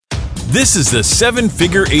This is the Seven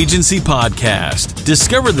Figure Agency Podcast.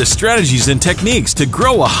 Discover the strategies and techniques to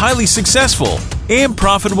grow a highly successful and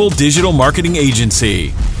profitable digital marketing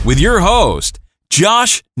agency with your host,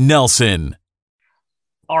 Josh Nelson.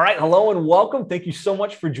 All right. Hello and welcome. Thank you so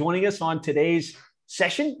much for joining us on today's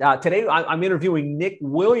session. Today, I'm interviewing Nick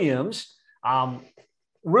Williams,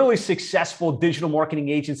 really successful digital marketing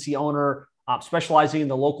agency owner, specializing in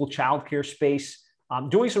the local childcare space.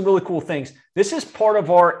 Doing some really cool things. This is part of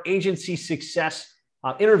our agency success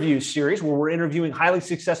interview series where we're interviewing highly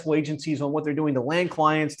successful agencies on what they're doing to land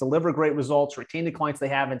clients, deliver great results, retain the clients they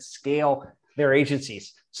have, and scale their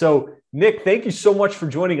agencies. So, Nick, thank you so much for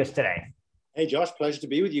joining us today. Hey, Josh, pleasure to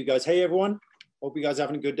be with you guys. Hey, everyone. Hope you guys are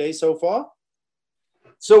having a good day so far.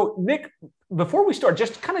 So, Nick, before we start,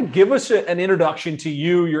 just kind of give us an introduction to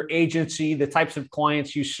you, your agency, the types of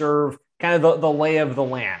clients you serve, kind of the lay of the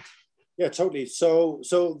land. Yeah, totally. So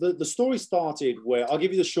the story started where I'll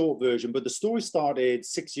give you the short version, but the story started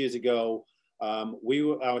 6 years ago. We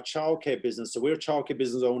were our childcare business. So we're a childcare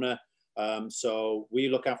business owner. So we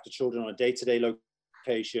look after children on a day-to-day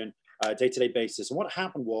location, day-to-day basis. And what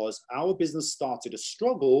happened was our business started to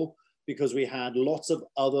struggle because we had lots of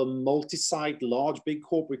other multi-site, large, big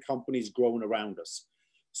corporate companies growing around us.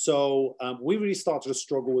 So we really started to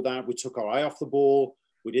struggle with that. We took our eye off the ball.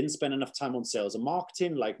 We didn't spend enough time on sales and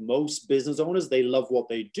marketing. Like most business owners, they love what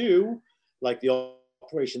they do, like the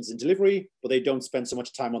operations and delivery, but they don't spend so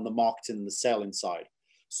much time on the marketing and the selling side.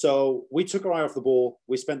 So we took our eye off the ball.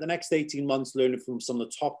 We spent the next 18 months learning from some of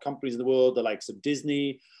the top companies in the world, the likes of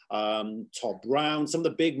Disney, Todd Brown, some of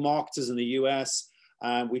the big marketers in the US.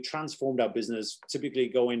 And we transformed our business, typically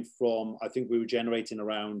going from, I think we were generating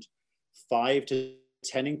around 5 to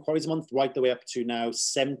 10 inquiries a month, right the way up to now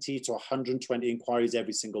 70 to 120 inquiries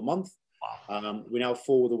every single month. Wow. We now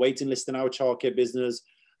fall with a waiting list in our childcare business.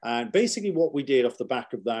 And basically what we did off the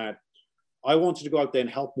back of that, I wanted to go out there and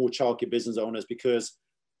help more childcare business owners because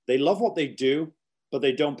they love what they do, but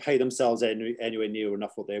they don't pay themselves anywhere near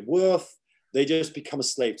enough what they're worth. They just become a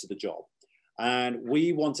slave to the job. And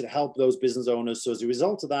we wanted to help those business owners. So as a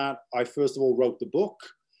result of that, I first of all wrote the book.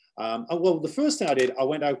 Well, the first thing I did, I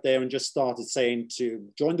went out there and just started saying to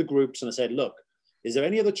join the groups. And I said, look, is there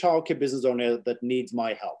any other childcare business owner that needs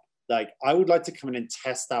my help? Like, I would like to come in and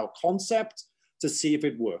test our concept to see if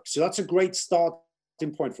it works. So that's a great starting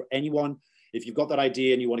point for anyone. If you've got that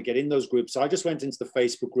idea and you want to get in those groups. So I just went into the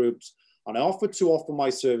Facebook groups and I offered to offer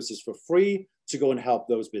my services for free to go and help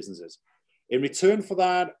those businesses. In return for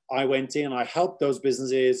that, I went in and I helped those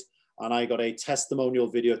businesses and I got a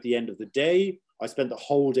testimonial video at the end of the day. I spent the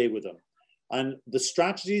whole day with them. And the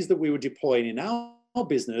strategies that we were deploying in our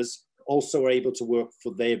business also were able to work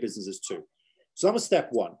for their businesses too. So that was step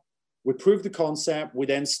one. We proved the concept. We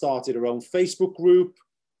then started our own Facebook group,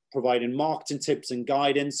 providing marketing tips and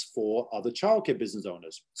guidance for other childcare business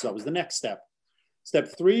owners. So that was the next step. Step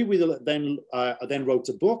three, we then wrote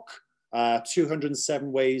a book,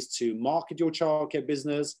 207 Ways to Market Your Childcare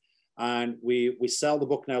Business. And we sell the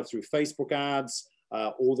book now through Facebook ads.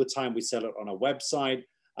 All the time we sell it on our website.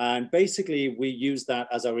 And basically we use that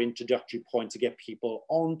as our introductory point to get people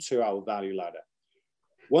onto our value ladder.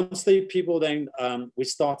 Once we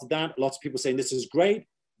started that, lots of people saying, this is great,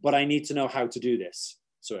 but I need to know how to do this.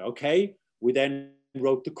 So, okay, we then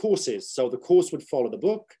wrote the courses. So the course would follow the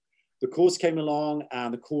book. The course came along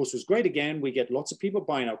and the course was great. Again, we get lots of people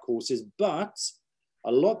buying our courses, but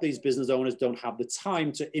a lot of these business owners don't have the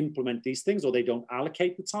time to implement these things, or they don't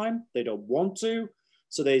allocate the time. They don't want to.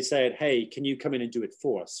 So they said, hey, can you come in and do it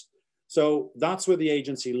for us? So that's where the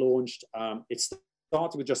agency launched. It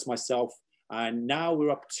started with just myself. And now we're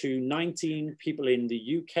up to 19 people in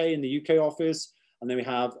the UK office. And then we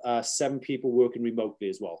have 7 people working remotely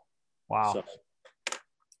as well. Wow. So,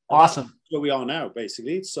 awesome. That's where we are now,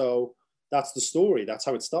 basically. So that's the story. That's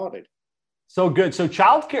how it started. So good. So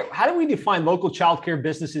childcare, how do we define local childcare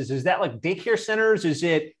businesses? Is that like daycare centers? Is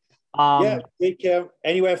it? Yeah, daycare,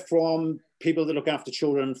 anywhere from people that look after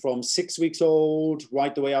children from 6 weeks old,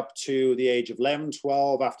 right the way up to the age of 11,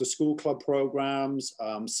 12, after school club programs,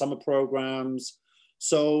 summer programs.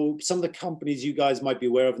 So some of the companies you guys might be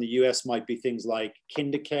aware of in the US might be things like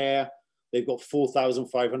KinderCare. They've got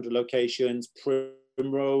 4,500 locations,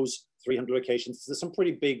 Primrose, 300 locations. There's some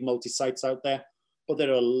pretty big multi-sites out there, but there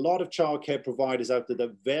are a lot of childcare providers out there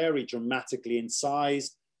that vary dramatically in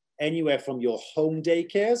size, anywhere from your home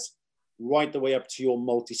daycares right the way up to your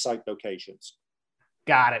multi-site locations.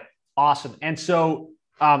 Got it. Awesome. And so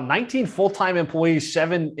 19 full-time employees,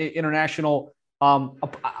 7 international.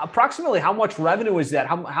 Approximately how much revenue is that?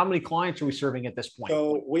 How many clients are we serving at this point?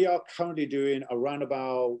 So we are currently doing around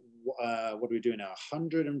about what do we do now?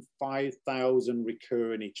 105,000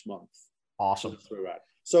 recurring each month. Awesome.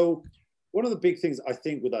 So one of the big things I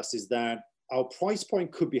think with us is that our price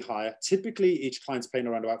point could be higher. Typically, each client's paying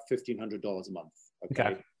around about $1,500 a month.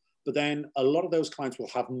 Okay. But then a lot of those clients will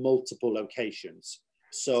have multiple locations.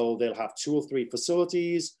 So they'll have 2 or 3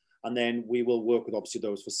 facilities, and then we will work with obviously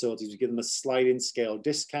those facilities. We give them a sliding scale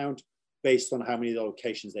discount based on how many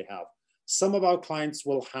locations they have. Some of our clients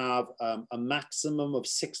will have a maximum of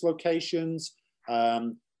 6 locations.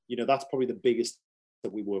 That's probably the biggest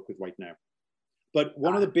that we work with right now. But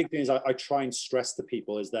one of the big things I try and stress to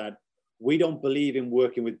people is that we don't believe in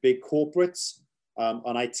working with big corporates.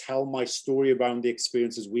 And I tell my story around the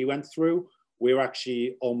experiences we went through. We're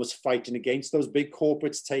actually almost fighting against those big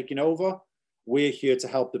corporates taking over. We're here to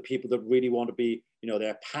help the people that really want to be,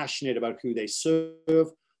 they're passionate about who they serve.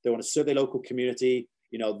 They want to serve their local community.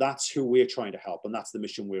 That's who we're trying to help. And that's the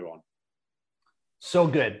mission we're on. So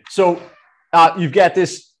good. So you've got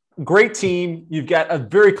this great team. You've got a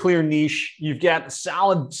very clear niche. You've got a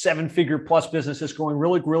solid 7-figure plus businesses growing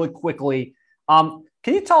really, really quickly.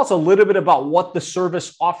 Can you tell us a little bit about what the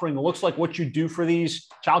service offering looks like, what you do for these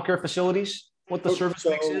childcare facilities, what the service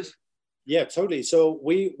mix is? Yeah, totally. So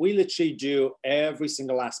we literally do every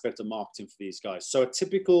single aspect of marketing for these guys. So a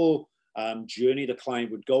typical journey the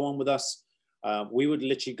client would go on with us, we would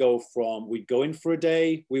literally we'd go in for a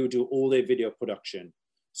day, we would do all their video production.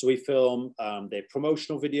 So we film their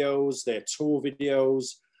promotional videos, their tour videos.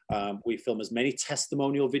 We film as many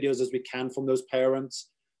testimonial videos as we can from those parents.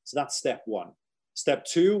 So that's step 1. Step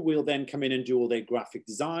 2, we'll then come in and do all their graphic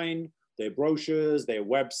design, their brochures, their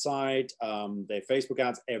website, their Facebook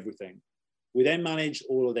ads, everything. We then manage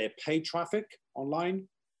all of their paid traffic online,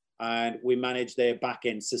 and we manage their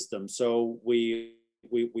back-end system. So we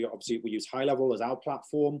use High Level as our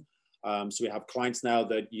platform. So we have clients now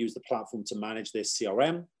that use the platform to manage their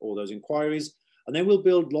CRM, all those inquiries. And then we'll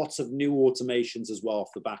build lots of new automations as well off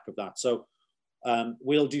the back of that. So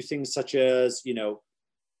we'll do things such as,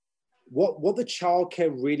 what the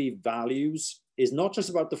childcare really values is not just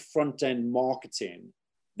about the front end marketing.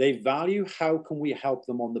 They value how can we help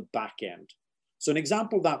them on the back end. So an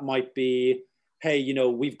example of that might be, hey,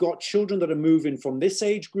 we've got children that are moving from this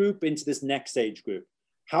age group into this next age group.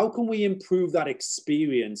 How can we improve that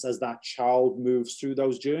experience as that child moves through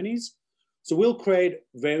those journeys? So we'll create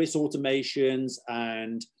various automations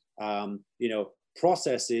and,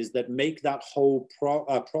 processes that make that whole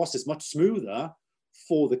process much smoother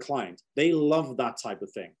for the client. They love that type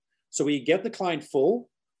of thing. So we get the client full,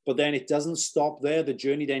 but then it doesn't stop there. The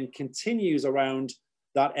journey then continues around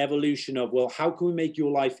that evolution of, well, how can we make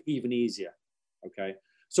your life even easier? Okay.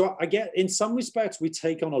 So I get, in some respects, we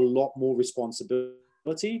take on a lot more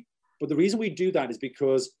responsibility, but the reason we do that is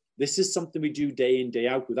because this is something we do day in, day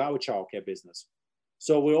out with our childcare business.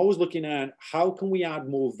 So we're always looking at how can we add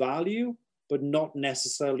more value, but not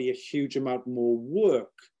necessarily a huge amount more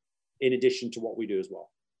work in addition to what we do as well.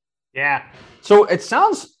 Yeah. So it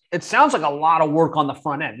sounds like a lot of work on the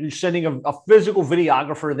front end. You're sending a physical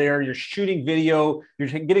videographer there. You're shooting video. You're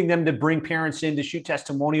getting them to bring parents in to shoot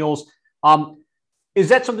testimonials. Is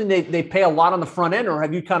that something they pay a lot on the front end, or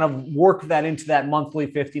have you kind of worked that into that monthly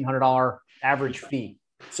 $1,500 average fee?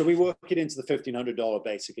 So we work it into the $1,500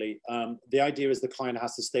 basically. The idea is the client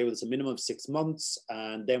has to stay with us a minimum of 6 months.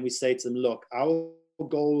 And then we say to them, look, our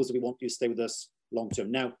goal is we want you to stay with us long term.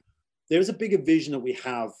 Now, there's a bigger vision that we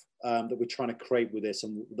have that we're trying to create with this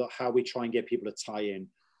and how we try and get people to tie in.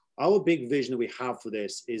 Our big vision that we have for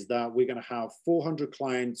this is that we're going to have 400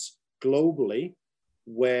 clients globally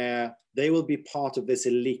where they will be part of this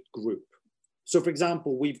elite group. So for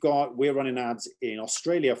example, we're running ads in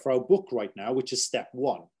Australia for our book right now, which is step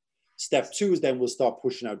 1. Step 2 is then we'll start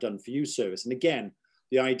pushing our done for you service. And again,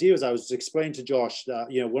 the idea is I was explaining to Josh that,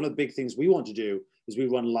 one of the big things we want to do is we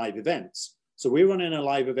run live events. So we're running a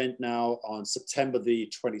live event now on September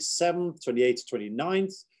the 27th, 28th,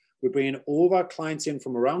 29th. We're bringing all of our clients in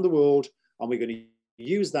from around the world, and we're going to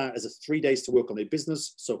use that as 3 days to work on their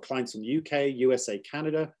business. So clients from the UK, USA,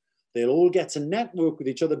 Canada, they'll all get to network with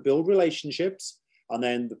each other, build relationships. And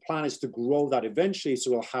then the plan is to grow that eventually.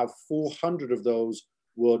 So we'll have 400 of those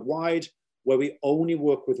worldwide, where we only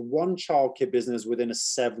work with one childcare business within a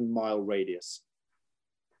 7-mile radius.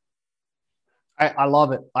 I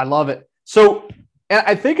love it. I love it. So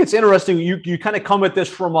I think it's interesting. You kind of come at this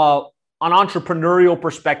from an entrepreneurial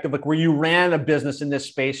perspective, like where you ran a business in this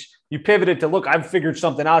space. You pivoted to, look, I've figured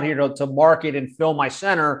something out here to market and fill my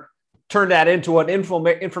center, turn that into an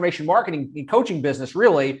information marketing and coaching business,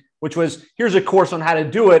 really, which was, here's a course on how to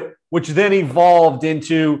do it, which then evolved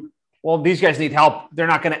into, well, these guys need help. They're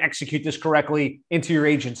not going to execute this correctly, into your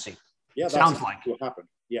agency. Yeah, sounds like what happened.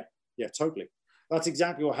 Yeah. Yeah, totally. That's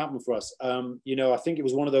exactly what happened for us. I think it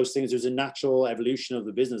was one of those things. There's a natural evolution of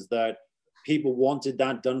the business that people wanted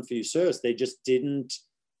that done for you first. They just didn't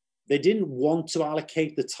want to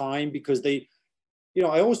allocate the time because I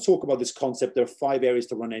always talk about this concept. There are 5 areas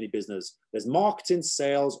to run any business. There's marketing,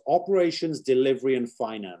 sales, operations, delivery, and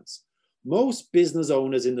finance. Most business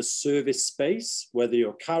owners in the service space, whether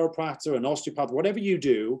you're a chiropractor, an osteopath, whatever you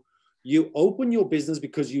do, you open your business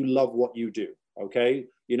because you love what you do. Okay.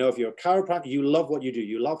 If you're a chiropractor, you love what you do.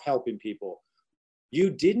 You love helping people. You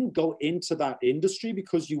didn't go into that industry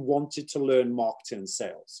because you wanted to learn marketing and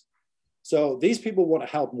sales. So these people want to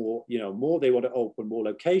help more, they want to open more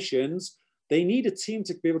locations. They need a team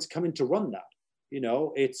to be able to come in to run that.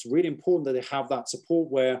 It's really important that they have that support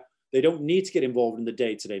where they don't need to get involved in the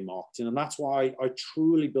day-to-day marketing. And that's why I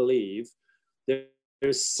truly believe that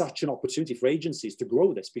there's such an opportunity for agencies to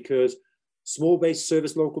grow this, because small-based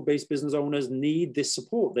service, local-based business owners need this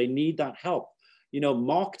support. They need that help.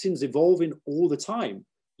 Marketing's evolving all the time.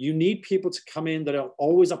 You need people to come in that are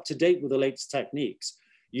always up to date with the latest techniques.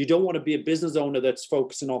 You don't want to be a business owner that's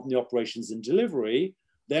focusing on the operations and delivery,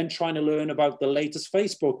 then trying to learn about the latest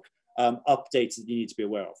Facebook updates that you need to be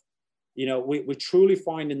aware of. We're truly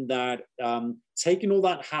finding that taking all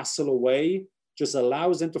that hassle away just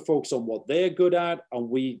allows them to focus on what they're good at, and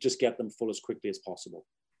we just get them full as quickly as possible.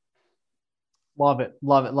 Love it.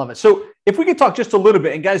 Love it. Love it. So if we could talk just a little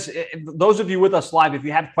bit, and guys, those of you with us live, if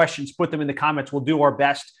you have questions, put them in the comments. We'll do our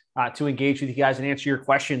best to engage with you guys and answer your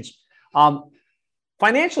questions.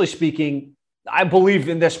 Financially speaking, I believe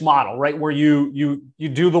in this model, right? Where you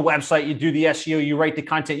do the website, you do the SEO, you write the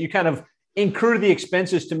content, you kind of incur the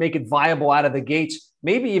expenses to make it viable out of the gates,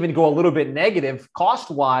 maybe even go a little bit negative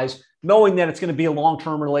cost-wise, knowing that it's going to be a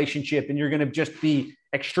long-term relationship and you're going to just be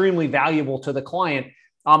extremely valuable to the client.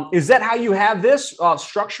 Is that how you have this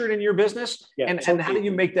structured in your business? Yeah, and totally. how do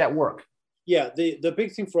you make that work? Yeah, the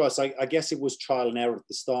big thing for us, I guess it was trial and error at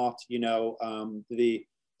the start.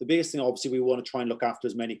 The biggest thing, obviously, we want to try and look after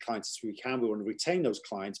as many clients as we can. We want to retain those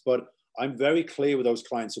clients, but I'm very clear with those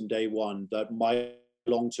clients from day one that my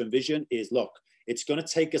long-term vision is, look, it's going to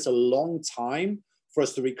take us a long time for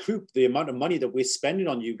us to recoup the amount of money that we're spending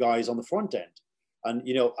on you guys on the front end. And,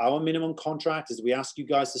 our minimum contract is we ask you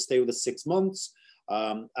guys to stay with us 6 months.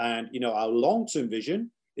 And, our long-term vision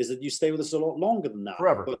is that you stay with us a lot longer than that.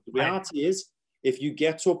 Forever. But the reality is, if you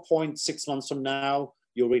get to a point 6 months from now,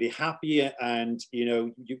 you're really happy and,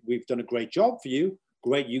 we've done a great job for you,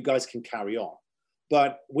 great, you guys can carry on.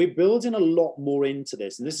 But we're building a lot more into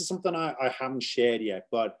this. And this is something I haven't shared yet,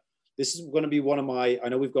 but this is going to be one of I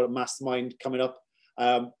know we've got a mastermind coming up.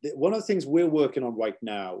 One of the things we're working on right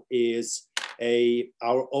now is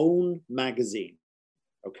our own magazine.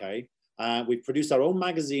 Okay. We've produced our own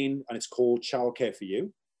magazine and it's called Childcare for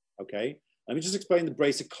You. Okay. Let me just explain the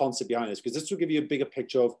basic concept behind this, because this will give you a bigger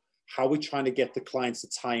picture of how we're trying to get the clients to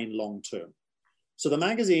tie in long term. So the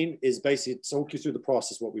magazine is basically to talk you through the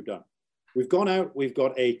process, what we've done. We've gone out, we've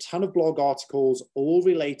got a ton of blog articles, all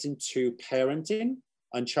relating to parenting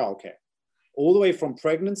and childcare, all the way from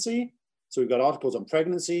pregnancy. So we've got articles on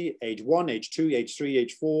pregnancy, age 1, age 2, age 3,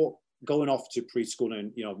 age 4, going off to preschool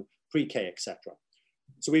and, pre-K, etc.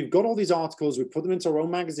 So we've got all these articles, we put them into our own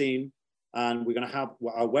magazine, and we're going to have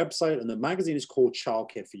our website, and the magazine is called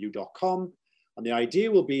childcareforyou.com. And the idea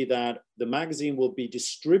will be that the magazine will be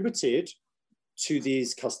distributed to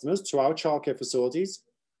these customers, to our childcare facilities,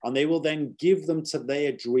 and they will then give them to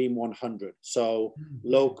their Dream 100. So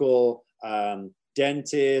local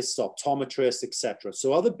dentists, optometrists, etc.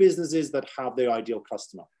 So other businesses that have their ideal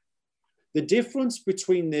customer. The difference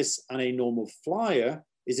between this and a normal flyer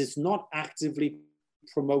is it's not actively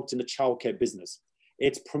promoting the childcare business.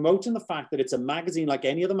 It's promoting the fact that it's a magazine like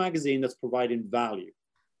any other magazine that's providing value.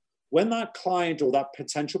 When that client or that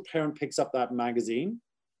potential parent picks up that magazine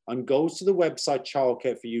and goes to the website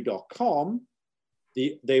childcareforyou.com,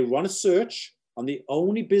 they run a search, and the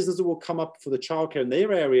only business that will come up for the childcare in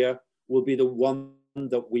their area will be the one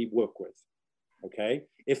that we work with. Okay.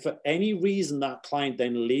 If for any reason that client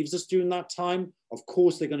then leaves us during that time, of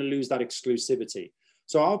course, they're going to lose that exclusivity.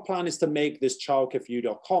 So our plan is to make this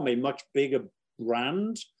childcareforyou.com a much bigger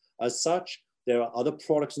brand as such. There are other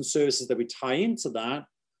products and services that we tie into that,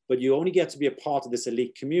 but you only get to be a part of this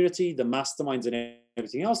elite community, the masterminds and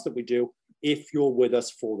everything else that we do, if you're with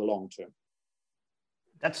us for the long term.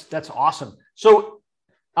 That's awesome. So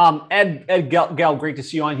Ed Gell, great to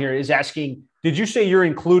see you on here, is asking, did you say you're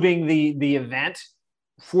including the event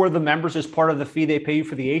for the members as part of the fee they pay you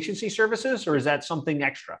for the agency services, or is that something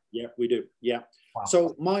extra? Yeah, we do. Yeah. Wow.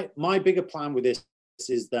 So my bigger plan with this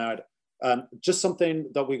is that just something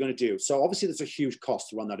that we're going to do. So obviously there's a huge cost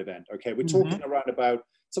to run that event. Okay. We're talking around about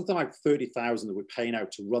something like 30,000 that we're paying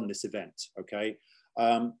out to run this event. Okay.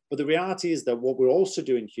 But the reality is that what we're also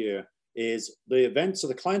doing here is the event. So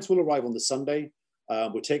the clients will arrive on the Sunday.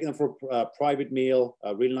 We're taking them for a private meal,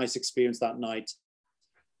 a really nice experience that night.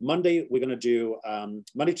 Monday, we're going to do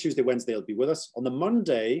Monday, Tuesday, Wednesday, they'll be with us. On the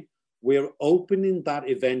Monday, we're opening that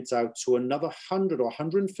event out to another 100 or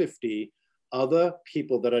 150 other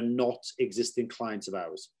people that are not existing clients of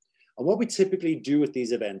ours. And what we typically do at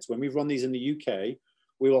these events, when we run these in the UK,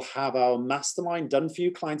 we will have our mastermind done for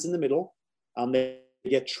you clients in the middle, and they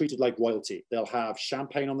get treated like royalty. They'll have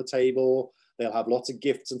champagne on the table. They'll have lots of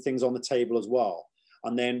gifts and things on the table as well.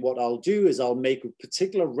 And then what I'll do is I'll make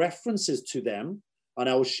particular references to them, and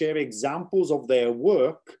I will share examples of their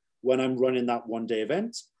work when I'm running that one-day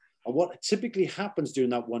event. And what typically happens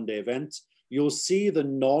during that one-day event, you'll see the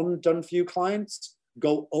non-done-for-you clients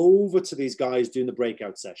go over to these guys doing the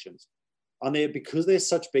breakout sessions. And because they're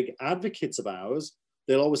such big advocates of ours,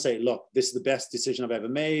 they'll always say, look, this is the best decision I've ever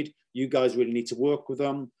made. You guys really need to work with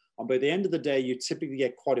them. And by the end of the day, you typically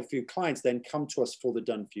get quite a few clients then come to us for the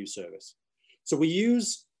done-for-you service. So we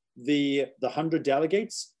use the 100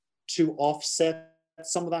 delegates to offset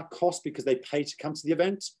some of that cost because they pay to come to the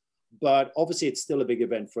event. But obviously, it's still a big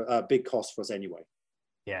event for a big cost for us anyway.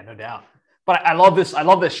 Yeah, no doubt. But I love this. I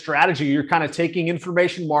love this strategy. You're kind of taking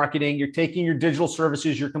information marketing, you're taking your digital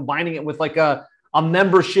services, you're combining it with like a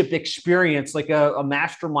membership experience, like a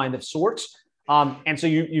mastermind of sorts. And so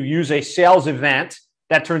you use a sales event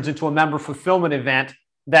that turns into a member fulfillment event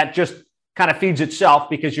that just kind of feeds itself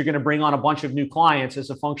because you're going to bring on a bunch of new clients as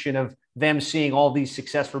a function of them seeing all these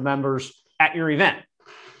successful members at your event.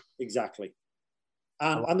 Exactly.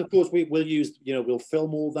 And of course, we'll use, we'll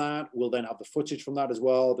film all that. We'll then have the footage from that as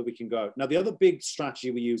well that we can go. Now, the other big strategy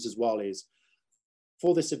we use as well is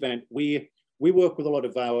for this event, we work with a lot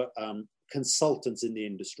of our consultants in the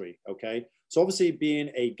industry. Okay. So obviously being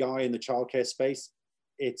a guy in the childcare space,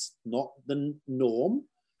 it's not the norm.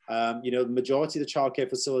 The majority of the childcare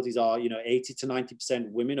facilities are, 80 to 90%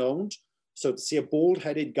 women owned. So to see a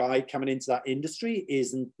bald-headed guy coming into that industry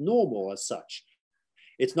isn't normal as such.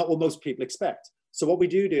 It's not what most people expect. So what we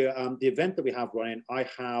do, the event that we have running, I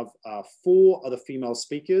have 4 other female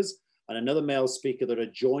speakers and another male speaker that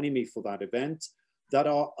are joining me for that event that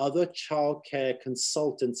are other childcare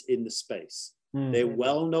consultants in the space. Mm-hmm. They're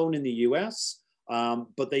well known in the US,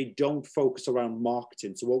 but they don't focus around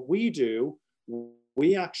marketing. So what we do,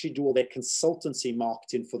 we actually do all their consultancy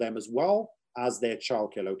marketing for them as well as their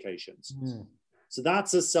childcare locations. Mm. So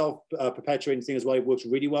that's a self-perpetuating thing as well. It works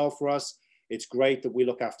really well for us. It's great that we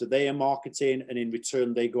look after their marketing, and in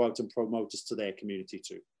return, they go out and promote us to their community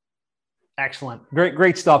too. Excellent.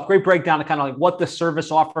 Great stuff. Great breakdown of kind of like what the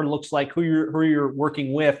service offer looks like, who you're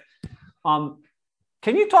working with. Can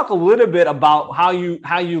you talk a little bit about how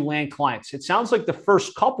you land clients? It sounds like the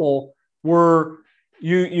first couple were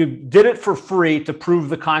you did it for free to prove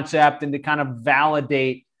the concept and to kind of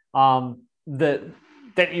validate that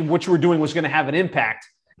what you were doing was going to have an impact.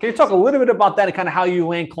 Can you talk a little bit about that and kind of how you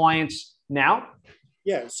land clients now?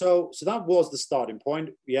 Yeah, so that was the starting point.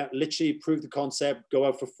 Yeah, literally prove the concept, go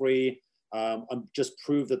out for free, and just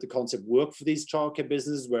prove that the concept worked for these childcare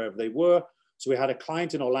businesses wherever they were. So we had a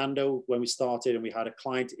client in Orlando when we started, and we had a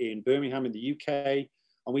client in Birmingham in the UK,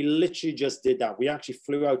 and we literally just did that. We actually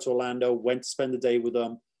flew out to Orlando, went to spend the day with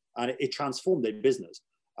them, and it transformed their business.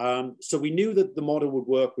 So we knew that the model would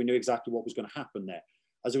work. We knew exactly what was going to happen there.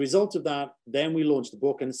 As a result of that, then we launched the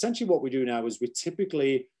book. And essentially what we do now is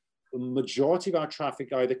the majority of our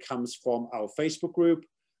traffic either comes from our Facebook group.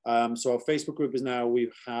 So our Facebook group is now,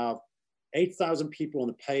 we have 8,000 people on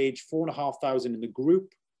the page, 4,500 in the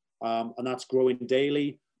group, and that's growing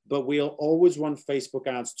daily. But we'll always run Facebook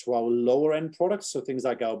ads to our lower end products, so things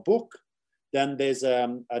like our book. Then there's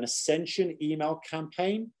an Ascension email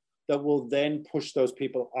campaign that will then push those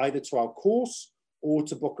people either to our course or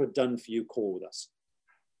to book a done-for-you call with us.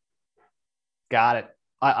 Got it.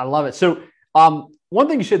 I love it. So one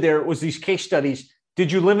thing you said there was these case studies.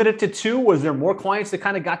 Did you limit it to 2? Was there more clients that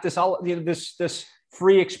kind of got this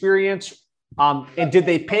free experience? And did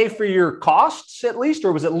they pay for your costs at least,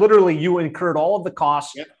 or was it literally you incurred all of the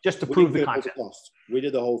costs just to prove the concept? We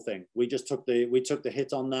did the whole thing. We took the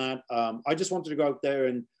hit on that. I just wanted to go out there,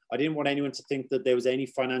 and I didn't want anyone to think that there was any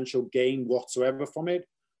financial gain whatsoever from it.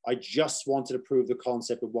 I just wanted to prove the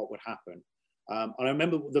concept of what would happen. And I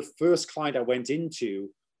remember the first client I went into,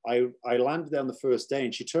 I landed there on the first day,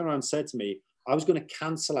 and she turned around and said to me, I was going to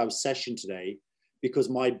cancel our session today because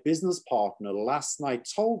my business partner last night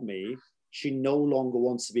told me she no longer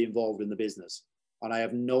wants to be involved in the business, and I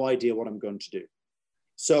have no idea what I'm going to do.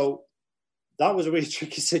 So that was a really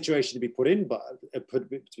tricky situation to be put in,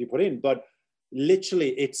 but literally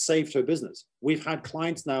it saved her business. We've had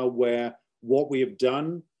clients now where what we have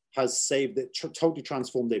done has saved it, totally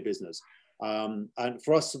transformed their business. And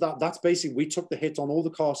for us, so that's basically, we took the hit on all the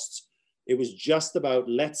costs. It was just about,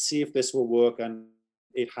 let's see if this will work, and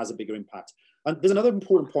it has a bigger impact. And there's another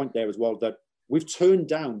important point there as well, that we've turned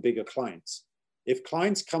down bigger clients. If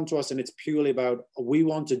clients come to us and it's purely about, we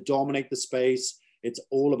want to dominate the space, it's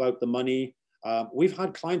all about the money. We've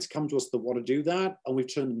had clients come to us that want to do that, and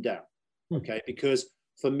we've turned them down. Okay. Because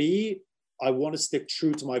for me, I want to stick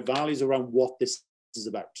true to my values around what this is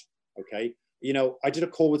about. Okay. You know, I did a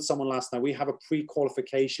call with someone last night. We have a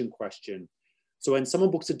pre-qualification question. So when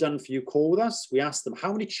someone books a done for you call with us, we ask them,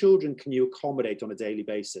 how many children can you accommodate on a daily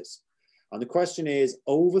basis? And the question is,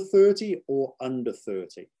 over 30 or under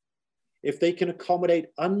 30? If they can accommodate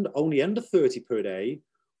only under 30 per day,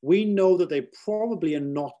 we know that they probably are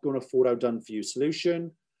not going to afford our done for you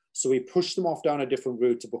solution. So we push them off down a different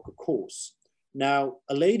route to book a course. Now,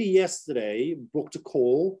 a lady yesterday booked a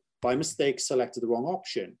call, by mistake selected the wrong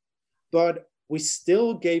option, but we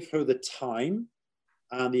still gave her the time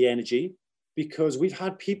and the energy, because we've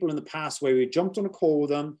had people in the past where we jumped on a call with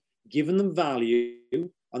them, given them value,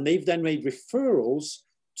 and they've then made referrals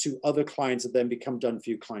to other clients that then become done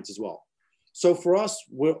for you clients as well. So for us,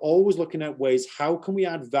 we're always looking at ways, how can we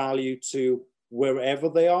add value to wherever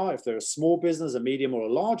they are, if they're a small business, a medium or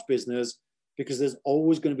a large business, because there's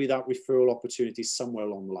always going to be that referral opportunity somewhere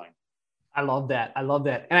along the line. I love that. I love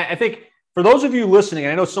that. And I think for those of you listening,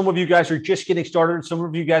 I know some of you guys are just getting started. Some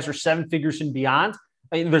of you guys are 7 figures and beyond.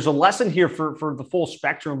 I mean, there's a lesson here for the full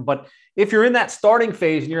spectrum. But if you're in that starting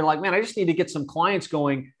phase and you're like, man, I just need to get some clients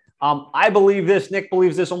going. I believe this. Nick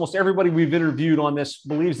believes this. Almost everybody we've interviewed on this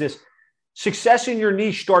believes this. Success in your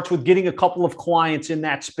niche starts with getting a couple of clients in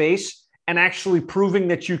that space and actually proving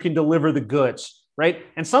that you can deliver the goods, right?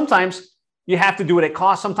 And sometimes you have to do it at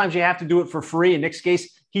cost. Sometimes you have to do it for free. In Nick's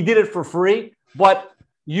case, he did it for free, but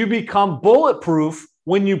you become bulletproof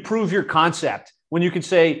when you prove your concept, when you can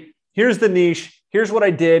say, here's the niche, here's what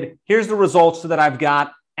I did, here's the results that I've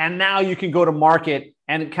got. And now you can go to market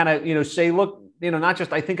and kind of, say, look, not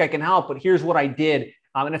just I think I can help, but here's what I did.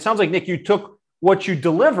 And it sounds like, Nick, you took what you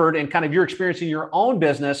delivered and kind of your experience in your own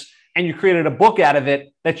business, and you created a book out of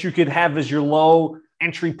it that you could have as your low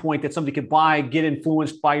entry point that somebody could buy, get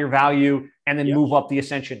influenced by your value, and then move up the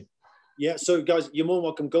ascension. Yeah. So guys, you're more than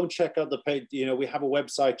welcome. Go and check out the page. We have a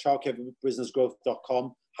website,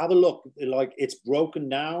 childcarebusinessgrowth.com. Have a look. Like, it's broken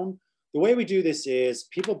down. The way we do this is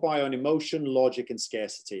people buy on emotion, logic, and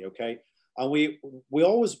scarcity. Okay. And we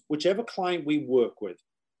always, whichever client we work with,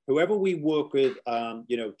 whoever we work with,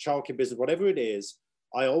 childcare business, whatever it is,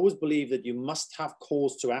 I always believe that you must have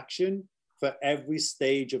calls to action for every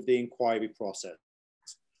stage of the inquiry process.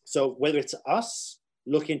 So whether it's us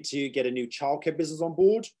looking to get a new childcare business on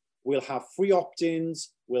board, we'll have free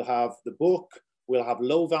opt-ins, we'll have the book, we'll have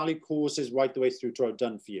low value courses right the way through to our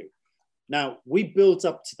done for you. Now, we built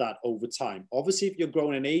up to that over time. Obviously, if you're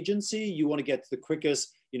growing an agency, you want to get to the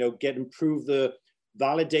quickest,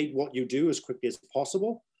 validate what you do as quickly as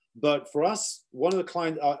possible. But for us, one of the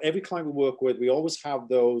clients, every client we work with, we always have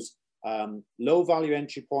those low value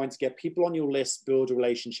entry points, get people on your list, build a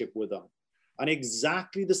relationship with them. And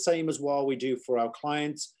exactly the same as what we do for our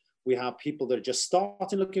clients. We have people that are just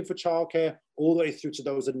starting looking for childcare, all the way through to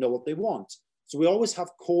those that know what they want. So we always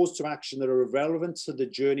have calls to action that are relevant to the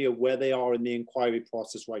journey of where they are in the inquiry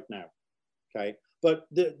process right now. Okay. But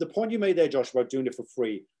the point you made there, Josh, about doing it for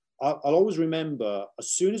free, I'll always remember,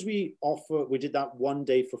 as soon as we did that one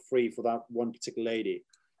day for free for that one particular lady,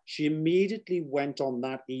 she immediately went on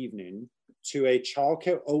that evening to a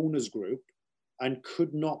childcare owners group and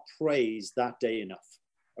could not praise that day enough.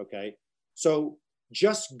 Okay. So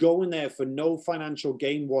just going there for no financial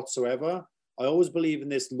gain whatsoever, I always believe in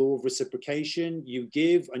this law of reciprocation. You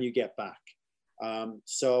give and you get back.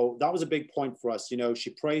 So that was a big point for us. She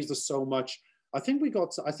praised us so much. I think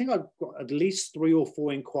I've got at least 3 or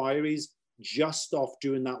 4 inquiries just off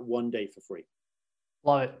doing that one day for free.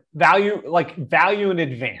 Love it. Value in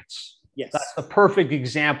advance. Yes. That's the perfect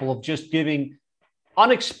example of just giving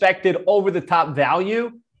unexpected, over-the-top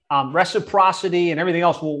value, reciprocity, and everything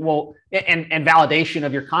else and validation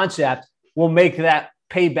of your concept will make that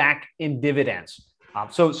pay back in dividends.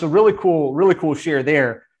 So really cool share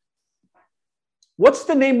there. What's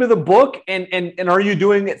the name of the book, and are you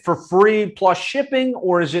doing it for free plus shipping,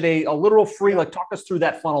 or is it a literal free? Like, talk us through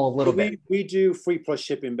that funnel a little bit. We do free plus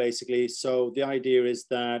shipping, basically. So the idea is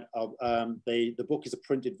that the book is a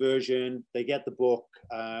printed version. They get the book,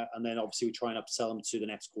 and then obviously we try and upsell them to the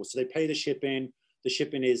next course. So they pay the shipping. The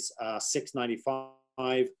shipping is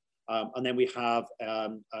 $6.95, and then we have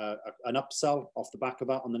an upsell off the back of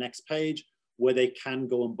that on the next page. where they can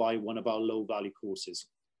go and buy one of our low value courses.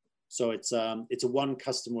 So it's a one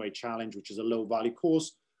customer rate challenge, which is a low value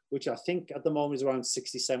course, which I think at the moment is around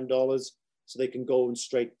 $67. So they can go and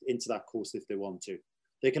straight into that course if they want to.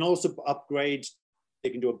 They can also upgrade. They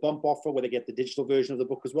can do a bump offer where they get the digital version of the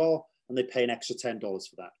book as well, and they pay an extra $10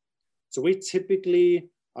 for that. So we typically,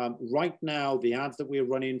 right now, the ads that we're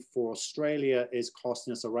running for Australia is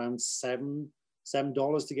costing us around $7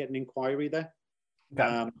 to get an inquiry there,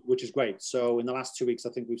 okay. Which is great. So in the last 2 weeks, I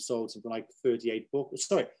think we've sold something like 38 books.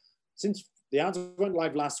 Sorry, since the ads went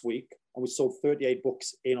live last week, and we sold 38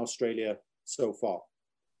 books in Australia so far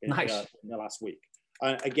in the last week.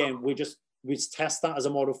 Again, we test that as a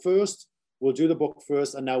model first. We'll do the book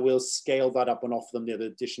first, and now we'll scale that up and offer them the other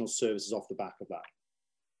additional services off the back of that.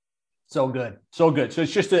 So good. So good. So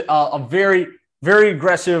it's just a very, very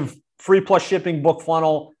aggressive free plus shipping book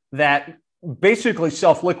funnel that basically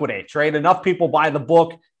self-liquidates, right? Enough people buy the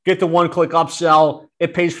book, get the one-click upsell,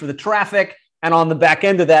 it pays for the traffic, and on the back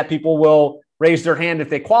end of that, people will raise their hand if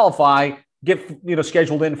they qualify, get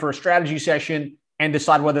scheduled in for a strategy session, and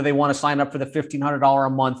decide whether they want to sign up for the $1,500 a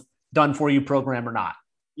month done for you program or not.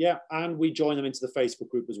 Yeah, and we join them into the Facebook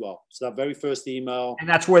group as well. So that very first email. And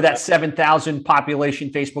that's where that 7,000 population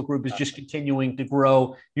Facebook group is just continuing to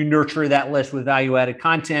grow. You nurture that list with value-added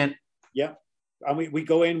content. Yeah. And we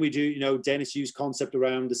go in, we do, Dennis Yu's concept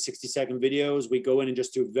around the 60-second videos. We go in and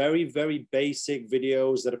just do very, very basic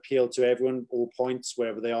videos that appeal to everyone, all points,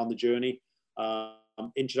 wherever they are on the journey.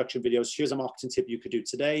 Introduction videos. Here's a marketing tip you could do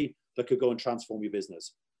today that could go and transform your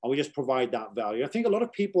business. And we just provide that value. I think a lot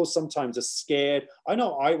of people sometimes are scared. I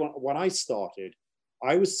know when I started,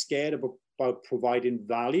 I was scared about providing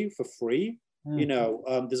value for free.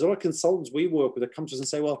 Mm-hmm. There's a lot of consultants we work with that come to us and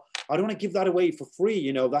say, well, I don't want to give that away for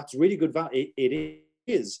free. That's really good value. It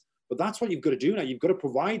is. But that's what you've got to do now. You've got to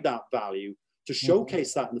provide that value to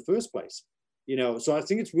showcase that in the first place. So I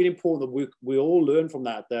think it's really important that we all learn from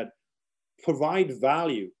that provide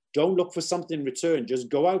value. Don't look for something in return. Just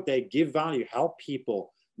go out there, give value, help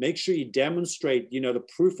people. Make sure you demonstrate, the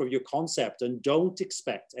proof of your concept, and don't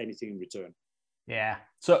expect anything in return. Yeah,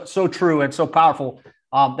 so true and so powerful.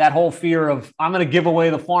 That whole fear of I'm going to give away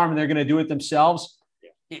the farm and they're going to do it themselves.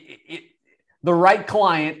 Yeah. The right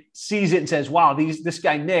client sees it and says, "Wow, this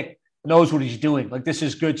guy Nick knows what he's doing. Like this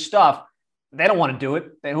is good stuff." They don't want to do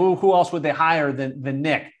it. Who else would they hire than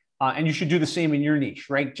Nick? And you should do the same in your niche,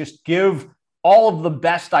 right? Just give all of the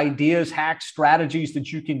best ideas, hacks, strategies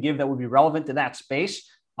that you can give that would be relevant to that space.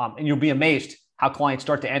 And you'll be amazed how clients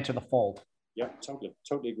start to enter the fold. Yeah,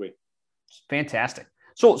 totally agree. Fantastic.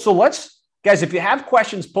 So let's, guys, if you have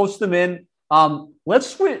questions, post them in.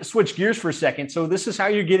 Let's switch gears for a second. So this is how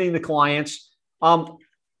you're getting the clients.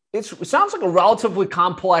 It sounds like a relatively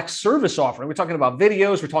complex service offering. We're talking about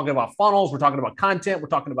videos. We're talking about funnels. We're talking about content. We're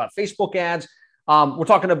talking about Facebook ads. We're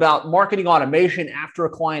talking about marketing automation after a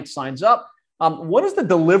client signs up. What does the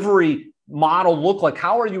delivery model look like?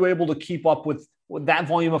 How are you able to keep up with that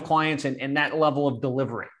volume of clients and that level of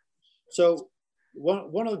delivery? So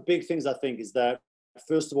one of the big things I think is that,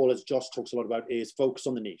 first of all, as Josh talks a lot about, is focus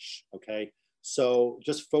on the niche. Okay. So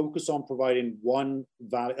just focus on providing one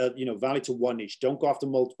value to one niche. Don't go after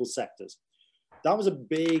multiple sectors. That was a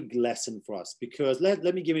big lesson for us because let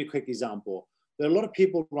me give you a quick example. There are a lot of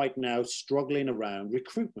people right now struggling around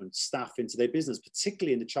recruitment staff into their business,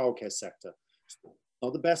 particularly in the childcare sector. It's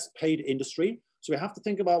not the best paid industry. So we have to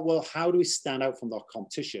think about, well, how do we stand out from our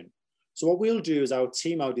competition? So what we'll do is our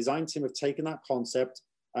design team have taken that concept,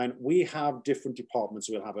 and we have different departments.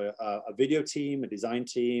 We'll have a video team, a design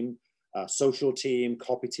team, a social team,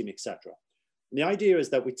 copy team, etc. And the idea is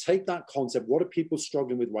that we take that concept, what are people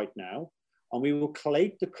struggling with right now, and we will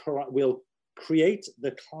create the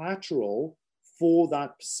collateral for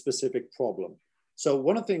that specific problem. So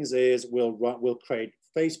one of the things is we'll create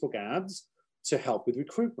Facebook ads to help with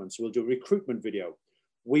recruitment. So we'll do a recruitment video.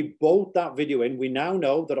 We bolt that video in. We now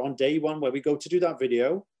know that on day one, where we go to do that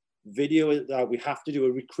video, we have to do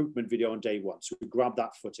a recruitment video on day one. So we grab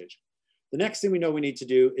that footage. The next thing we know we need to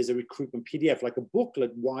do is a recruitment PDF, like a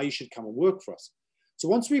booklet, why you should come and work for us. So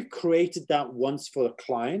once we've created that once for a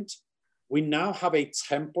client, we now have a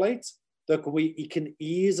template that we can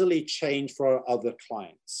easily change for our other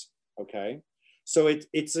clients, okay? So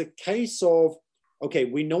it's a case of, okay,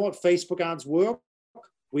 we know what Facebook ads work.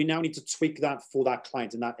 We now need to tweak that for that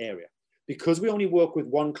client in that area. Because we only work with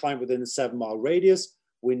one client within a 7-mile radius,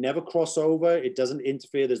 we never cross over. It doesn't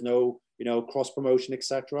interfere. There's no, cross promotion,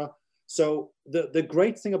 etc. So the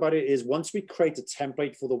great thing about it is once we create a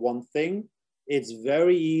template for the one thing, it's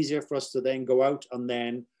very easier for us to then go out and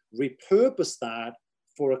then repurpose that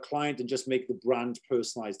for a client and just make the brand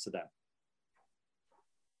personalized to them.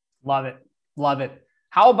 Love it. Love it.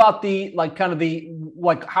 How about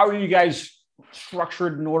how are you guys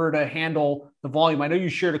structured in order to handle the volume? I know you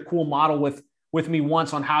shared a cool model with me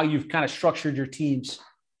once on how you've kind of structured your teams.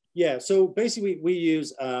 Yeah, so basically we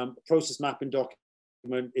use process mapping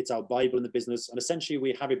document. It's our Bible in the business. And essentially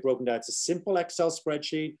we have it broken down. It's a simple Excel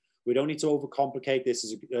spreadsheet. We don't need to overcomplicate this.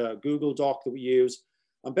 Is a Google Doc that we use.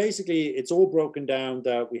 And basically it's all broken down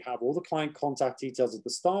that we have all the client contact details at the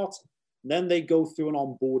start. And then they go through an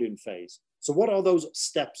onboarding phase. So what are those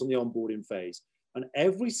steps on the onboarding phase? And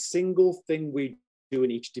every single thing we do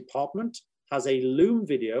in each department has a Loom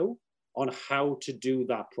video on how to do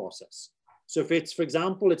that process. So if it's, for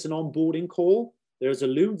example, it's an onboarding call, there's a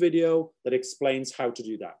Loom video that explains how to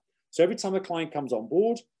do that. So every time a client comes on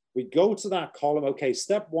board, we go to that column. Okay,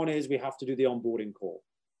 step one is we have to do the onboarding call.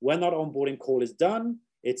 When that onboarding call is done,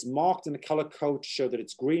 it's marked in a color code to show that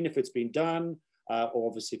it's green if it's been done, or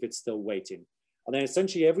obviously if it's still waiting. And then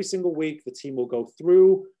essentially every single week, the team will go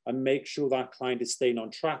through and make sure that client is staying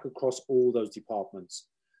on track across all those departments.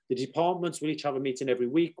 The departments will each have a meeting every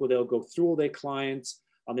week where they'll go through all their clients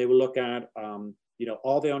and they will look at,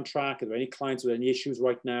 are they on track? Are there any clients with any issues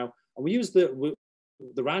right now? And we use the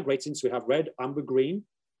RAG ratings. So we have red, amber, green.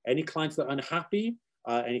 Any clients that are unhappy,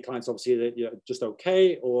 any clients obviously that just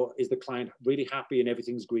okay, or is the client really happy and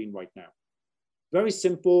everything's green right now? Very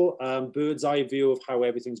simple bird's eye view of how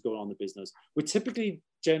everything's going on in the business. We typically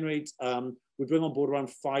we bring on board around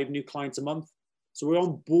 5 new clients a month. So we're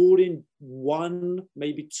onboarding 1,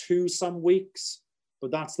 maybe 2 some weeks,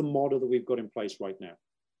 but that's the model that we've got in place right now.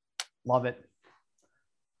 Love it.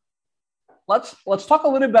 Let's talk a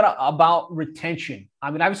little bit about retention.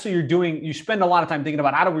 I mean, obviously you spend a lot of time thinking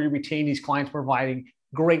about how do we retain these clients providing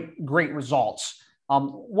great results.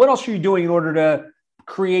 What else are you doing in order to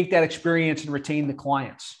create that experience and retain the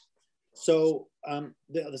clients? So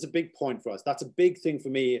there's a big point for us. That's a big thing for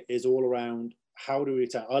me, is all around how do we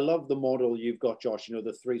retain. I love the model you've got, Josh,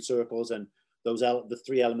 the 3 circles and the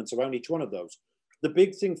 3 elements around each one of those. The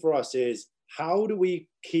big thing for us is how do we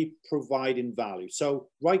keep providing value? So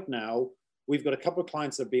right now, we've got a couple of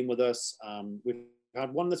clients that have been with us. We've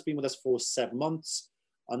had one that's been with us for 7 months,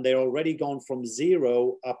 and they're already gone from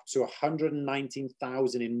 0 up to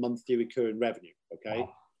 119,000 in monthly recurring revenue. Okay.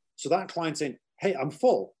 Wow. So that client's saying, hey, I'm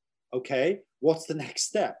full. Okay. What's the next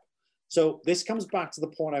step? So this comes back to the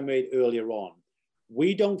point I made earlier on.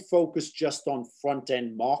 We don't focus just on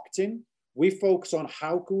front-end marketing. We focus on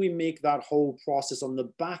how can we make that whole process on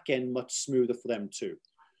the back end much smoother for them too.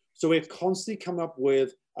 So we're constantly coming up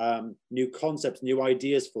with new concepts, new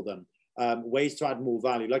ideas for them, ways to add more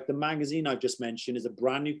value. Like the magazine I just mentioned is a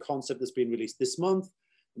brand new concept that's been released this month.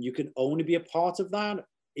 You can only be a part of that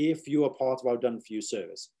if you are part of our Done For You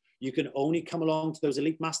service. You can only come along to those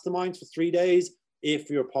elite masterminds for 3 days if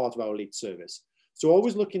you're a part of our elite service. So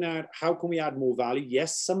always looking at how can we add more value?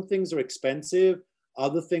 Yes, some things are expensive.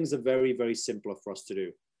 Other things are very, very simpler for us to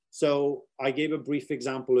do. So I gave a brief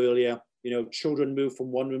example earlier, children move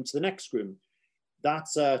from one room to the next room.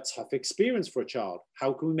 That's a tough experience for a child.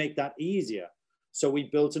 How can we make that easier? So we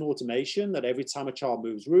built an automation that every time a child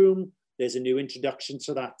moves room, there's a new introduction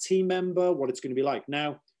to that team member, what it's going to be like.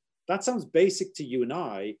 Now, that sounds basic to you and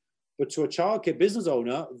I, but to a childcare business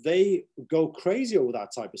owner, they go crazy over that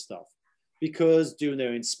type of stuff because during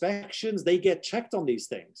their inspections, they get checked on these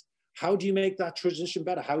things. How do you make that transition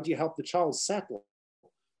better? How do you help the child settle?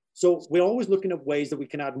 So we're always looking at ways that we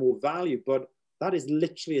can add more value, but that is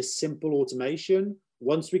literally a simple automation.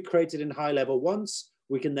 Once we create it in high level once,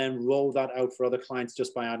 we can then roll that out for other clients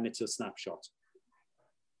just by adding it to a snapshot.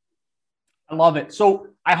 I love it. So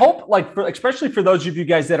I hope, especially for those of you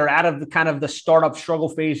guys that are out of the kind of the startup struggle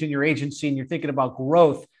phase in your agency and you're thinking about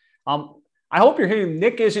growth, I hope you're hearing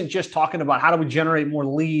Nick isn't just talking about how do we generate more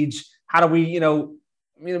leads, how do we,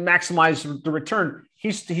 maximize the return.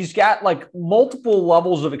 He's got multiple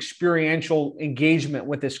levels of experiential engagement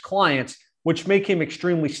with his clients, which make him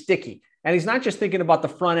extremely sticky. And he's not just thinking about the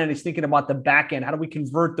front end; he's thinking about the back end. How do we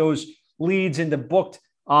convert those leads into booked,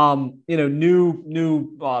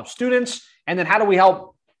 new students? And then how do we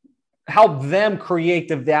help them create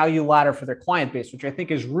the value ladder for their client base, which I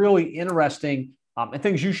think is really interesting and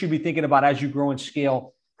things you should be thinking about as you grow and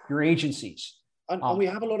scale your agencies. And we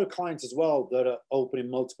have a lot of clients as well that are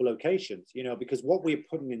opening multiple locations, because what we're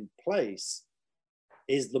putting in place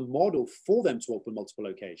is the model for them to open multiple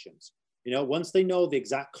locations. Once they know the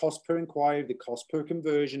exact cost per inquiry, the cost per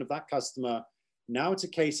conversion of that customer, now it's a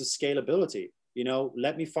case of scalability.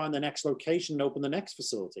 Let me find the next location and open the next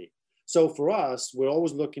facility. So for us, we're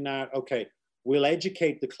always looking at, okay, we'll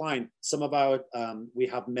educate the client. Some of our, we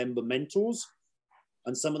have member mentors,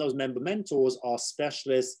 and some of those member mentors are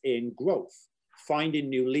specialists in growth. finding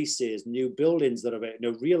new leases, new buildings that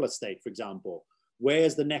are, real estate, for example.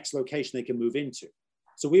 Where's the next location they can move into?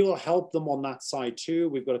 So we will help them on that side too.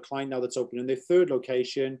 We've got a client now that's opening their 3rd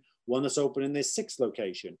location, one that's opening their 6th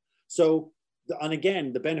location. So, and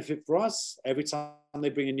again, the benefit for us, every time they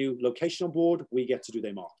bring a new location on board, we get to do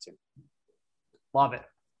their marketing. Love it.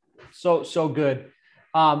 So good.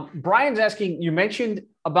 Brian's asking, you mentioned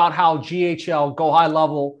about how GHL, Go High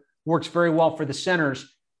Level, works very well for the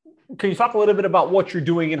centers. Can you talk a little bit about what you're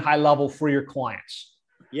doing in high level for your clients?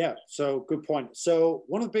 Yeah, so good point. So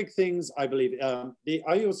one of the big things I believe, I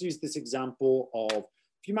always use this example of,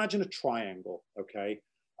 if you imagine a triangle, okay?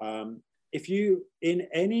 If you, in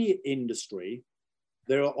any industry,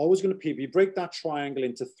 there are always going to be, you break that triangle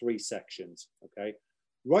into 3 sections, okay?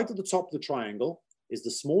 Right at the top of the triangle is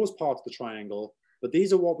the smallest part of the triangle, but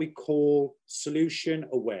these are what we call solution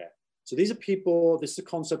aware. So these are people, this is a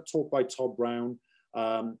concept taught by Todd Brown.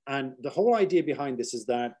 And the whole idea behind this is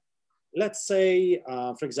that, let's say,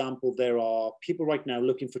 for example, there are people right now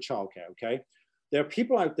looking for childcare, okay? There are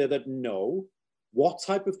people out there that know what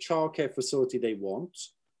type of childcare facility they want.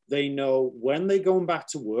 They know when they're going back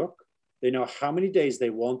to work. They know how many days they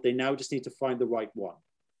want. They now just need to find the right one.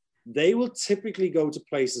 They will typically go to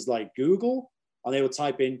places like Google and they will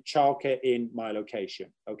type in childcare in my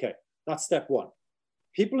location. Okay, that's step 1.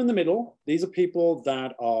 People in the middle, these are people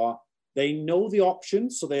that are, they know the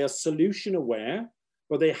options, so they are solution aware,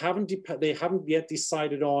 but they haven't yet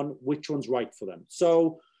decided on which one's right for them.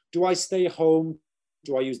 So do I stay home?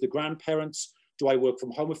 Do I use the grandparents? Do I work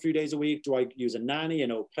from home a few days a week? Do I use a nanny,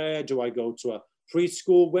 an au pair? Do I go to a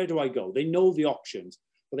preschool? Where do I go? They know the options,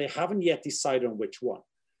 but they haven't yet decided on which one.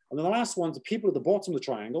 And then the last one's the people at the bottom of the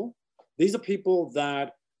triangle. These are people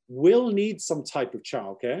that will need some type of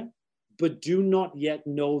childcare, but do not yet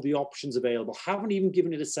know the options available, haven't even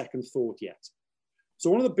given it a second thought yet. So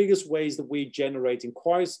one of the biggest ways that we generate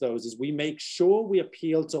inquiries to those is we make sure we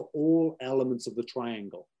appeal to all elements of the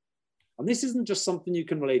triangle. And this isn't just something you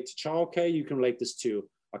can relate to childcare. You can relate this to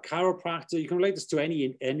a chiropractor. You can relate this to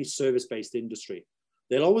any service-based industry.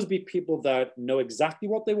 There'll always be people that know exactly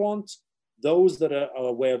what they want, those that are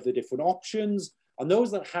aware of the different options, and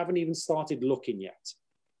those that haven't even started looking yet.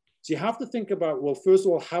 So you have to think about, well, first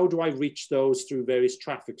of all, how do I reach those through various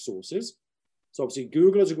traffic sources? So obviously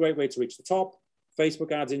Google is a great way to reach the top.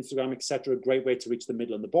 Facebook ads, Instagram, etc., a great way to reach the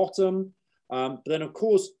middle and the bottom. But then, of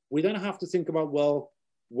course, we then have to think about, well,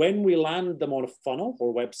 when we land them on a funnel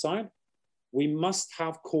or a website, we must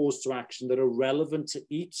have calls to action that are relevant to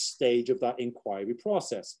each stage of that inquiry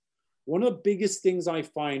process. One of the biggest things I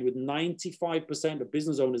find with 95% of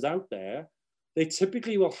business owners out there, they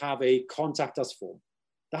typically will have a contact us form.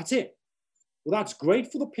 That's it. Well, that's great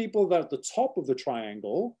for the people that are at the top of the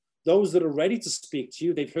triangle, those that are ready to speak to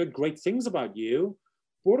you. They've heard great things about you.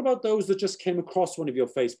 But what about those that just came across one of your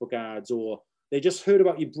Facebook ads, or they just heard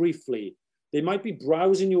about you briefly? They might be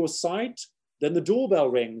browsing your site, then the doorbell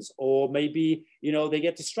rings, or maybe, they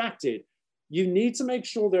get distracted. You need to make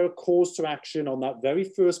sure there are calls to action on that very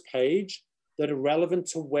first page that are relevant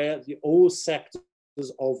to where all sectors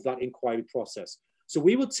of that inquiry process. So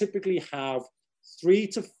we will typically have 3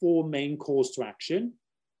 to 4 main calls to action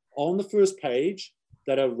on the first page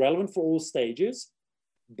that are relevant for all stages,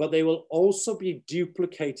 but they will also be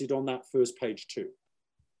duplicated on that first page too.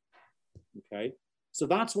 Okay, so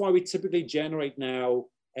that's why we typically generate now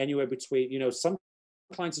anywhere between, some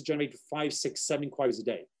clients are generating 5, 6, 7 inquiries a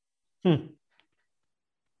day.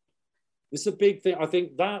 This is a big thing. I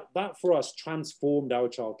think that for us transformed our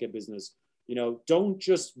childcare business. Don't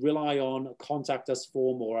just rely on a contact us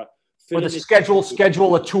form or the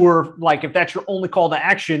schedule a tour. Like if that's your only call to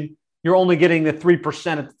action, you're only getting the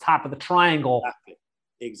 3% at the top of the triangle.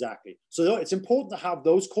 Exactly. So it's important to have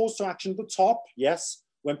those calls to action at the top. Yes.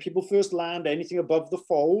 When people first land, anything above the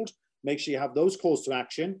fold, make sure you have those calls to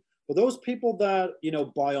action. For those people that,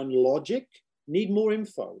 buy on logic, need more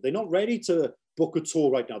info. They're not ready to book a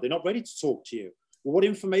tour right now. They're not ready to talk to you. Well, what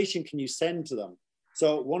information can you send to them?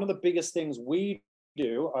 So one of the biggest things we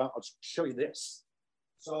do, I'll show you this.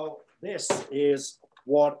 So this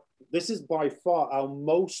is by far our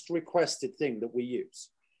most requested thing that we use.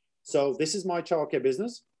 So this is my childcare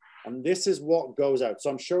business, and this is what goes out.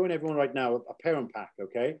 So I'm showing everyone right now a parent pack,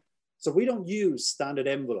 okay? So we don't use standard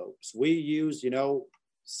envelopes. We use,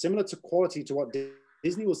 similar to quality to what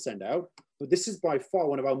Disney will send out, but this is by far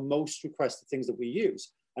one of our most requested things that we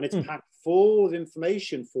use. And it's packed full of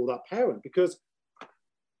information for that parent, because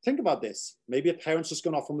think about this. Maybe a parent's just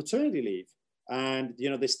gone off on maternity leave and,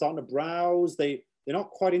 they're starting to browse. They're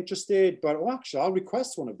not quite interested, but actually I'll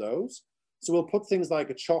request one of those. So we'll put things like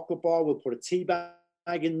a chocolate bar, we'll put a tea bag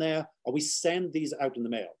in there, or we send these out in the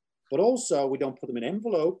mail. but also we don't put them in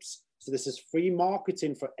envelopes. So this is free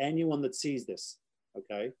marketing for anyone that sees this.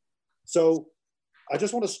 Okay. So I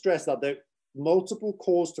just want to stress that there are multiple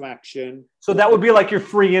calls to action. So that would be like your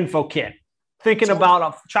free info kit. Thinking about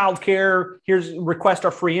a childcare, here's request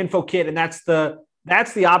our free info kit. And that's the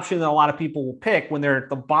option that a lot of people will pick when they're at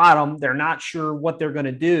the bottom. They're not sure what they're going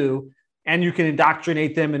to do. And you can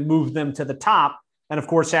indoctrinate them and move them to the top. And of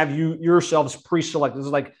course, have you yourselves pre-select. This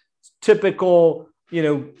is like typical,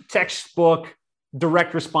 textbook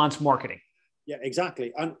direct response marketing. Yeah,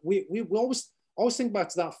 exactly. And we always think back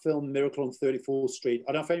to that film, Miracle on 34th Street.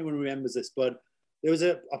 I don't know if anyone remembers this, but there was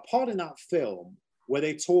a part in that film where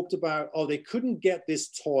they talked about, they couldn't get this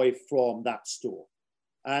toy from that store.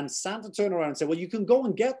 And Santa turned around and said, well, you can go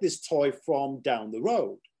and get this toy from down the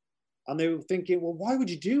road. And they were thinking, well, why would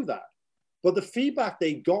you do that? But the feedback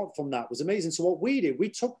they got from that was amazing. So what we did, we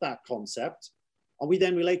took that concept and we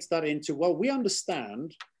then related that into, well, we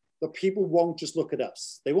understand that people won't just look at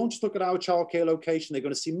us. They won't just look at our childcare location. They're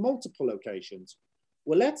going to see multiple locations.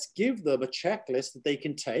 Well, let's give them a checklist that they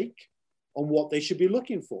can take on what they should be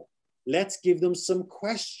looking for. Let's give them some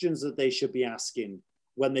questions that they should be asking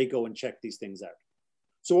when they go and check these things out.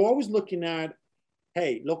 So we're always looking at,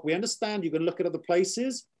 hey, look, we understand you're going to look at other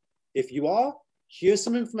places. If you are, here's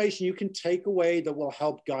some information you can take away that will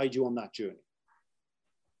help guide you on that journey.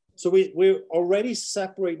 So we're already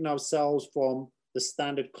separating ourselves from the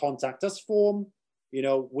standard contact us form.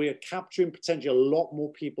 We're capturing potentially a lot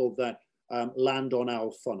more people that land on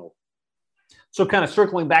our funnel. So kind of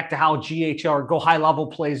circling back to how GHR, Go High Level,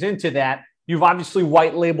 plays into that, you've obviously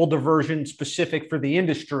white labeled a version specific for the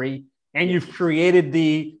industry, and you've created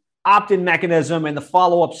the opt-in mechanism and the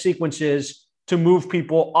follow-up sequences to move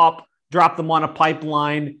people up, drop them on a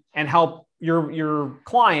pipeline, and help your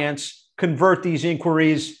clients convert these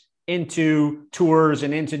inquiries into tours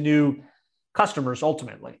and into new customers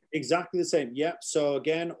ultimately. Exactly the same. Yeah. So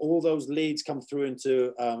again, all those leads come through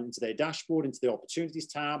into their dashboard, into the opportunities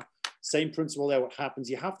tab. Same principle there. What happens?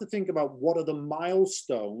 You have to think about what are the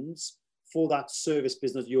milestones for that service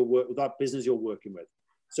business you're working with.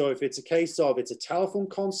 So if it's a case of it's a telephone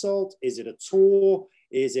consult, is it a tour?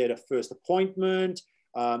 Is it a first appointment?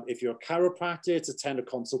 If you're a chiropractor, it's a tender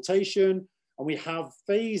consultation. And we have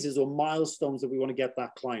phases or milestones that we want to get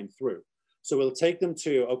that client through. So we'll take them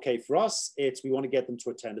to, okay, for us, we want to get them to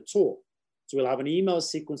attend a tour. So we'll have an email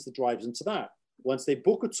sequence that drives them to that. Once they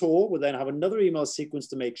book a tour, we'll then have another email sequence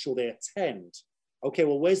to make sure they attend. Okay,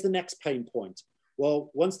 well, where's the next pain point?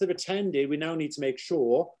 Well, once they've attended, we now need to make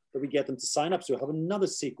sure that we get them to sign up. So we'll have another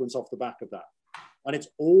sequence off the back of that. And it's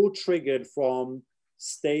all triggered from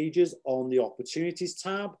stages on the opportunities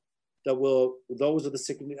tab those are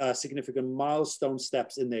the significant milestone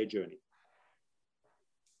steps in their journey.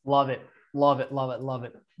 Love it. Love it. Love it. Love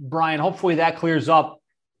it. Brian, hopefully that clears up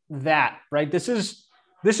that, right? This is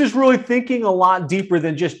really thinking a lot deeper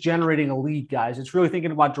than just generating a lead, guys. It's really thinking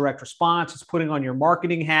about direct response. It's putting on your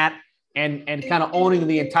marketing hat and kind of owning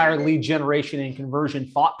the entire lead generation and conversion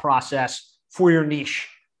thought process for your niche,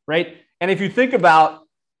 right? And if you think about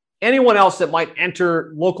anyone else that might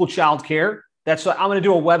enter local childcare, that's I'm going to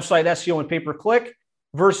do a website SEO and pay-per-click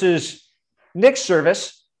versus Nick's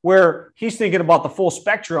service, where he's thinking about the full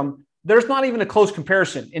spectrum. There's not even a close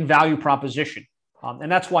comparison in value proposition.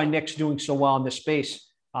 And that's why Nick's doing so well in this space.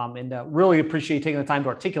 And really appreciate taking the time to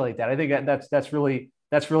articulate that. I think that's really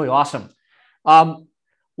awesome.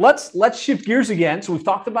 Let's shift gears again. So we've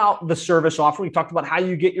talked about the service offer. We've talked about how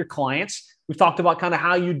you get your clients. We've talked about kind of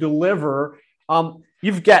how you deliver.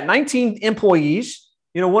 You've got 19 employees.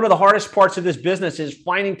 One of the hardest parts of this business is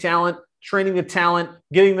finding talent, training the talent,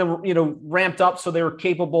 getting them, ramped up so they were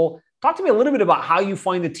capable. Talk to me a little bit about how you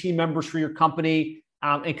find the team members for your company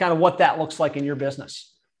and kind of what that looks like in your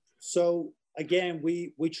business. So again,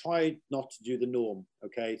 we try not to do the norm.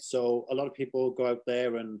 Okay. So a lot of people go out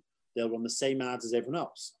there and they'll run the same ads as everyone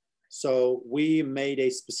else. So we made a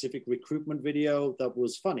specific recruitment video that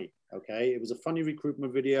was funny. Okay. It was a funny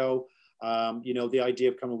recruitment video. The idea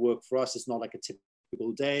of coming to work for us is not like a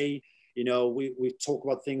typical day. We talk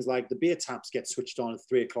about things like the beer taps get switched on at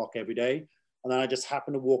 3:00 every day. And then I just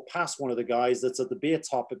happen to walk past one of the guys that's at the beer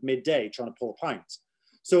top at midday trying to pull a pint.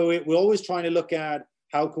 So we're always trying to look at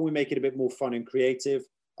how can we make it a bit more fun and creative.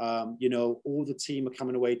 All the team are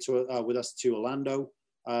coming away with us to Orlando.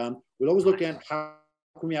 We're always looking at how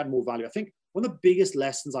can we add more value. I think one of the biggest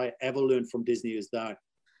lessons I ever learned from Disney is that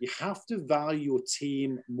you have to value your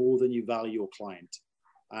team more than you value your client.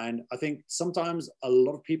 And I think sometimes a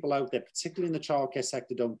lot of people out there, particularly in the childcare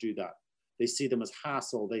sector, don't do that. They see them as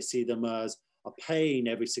hassle. They see them as a pain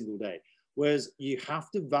every single day. Whereas you have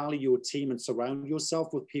to value your team and surround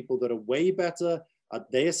yourself with people that are way better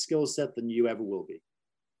at their skill set than you ever will be.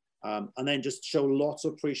 And then just show lots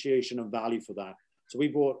of appreciation and value for that. So we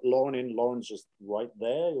brought Lauren in. Lauren's just right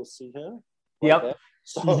there. You'll see her. Yep. There.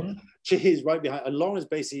 So she's right behind. And Lauren is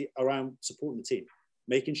basically around supporting the team,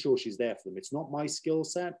 making sure she's there for them. It's not my skill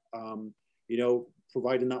set,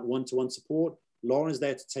 providing that one-to-one support. Lauren is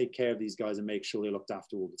there to take care of these guys and make sure they're looked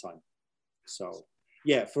after all the time. So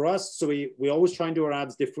yeah, for us, so we always try and do our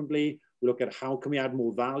ads differently. We look at how can we add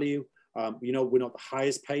more value. We're not the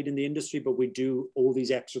highest paid in the industry, but we do all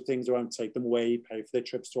these extra things around take them away, pay for their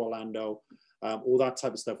trips to Orlando, all that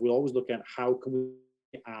type of stuff. We always look at how can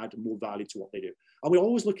we add more value to what they do. And we're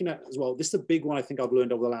always looking at as well, this is a big one I think I've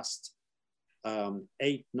learned over the last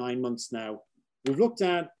 8-9 months now. We've looked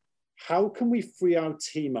at how can we free our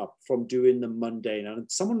team up from doing the mundane.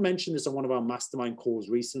 And someone mentioned this on one of our mastermind calls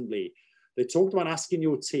recently. They talked about asking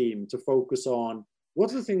your team to focus on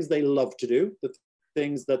what are the things they love to do, the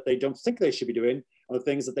things that they don't think they should be doing, and the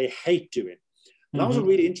things that they hate doing. And that was a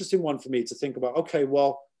really interesting one for me to think about. Okay,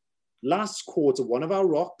 well, last quarter, one of our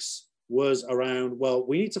rocks was around, well,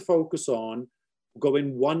 we need to focus on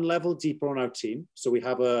going one level deeper on our team. So we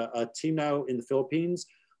have a team now in the Philippines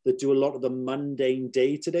that do a lot of the mundane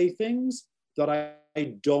day-to-day things that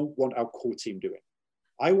I don't want our core team doing.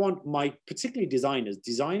 I want particularly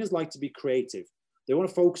designers like to be creative. They want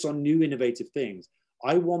to focus on new innovative things.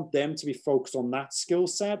 I want them to be focused on that skill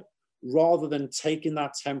set rather than taking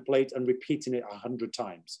that template and repeating it 100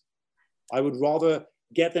 times. I would rather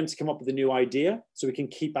get them to come up with a new idea so we can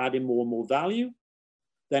keep adding more and more value,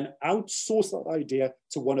 then outsource that idea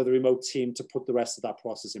to one of the remote team to put the rest of that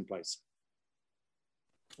process in place.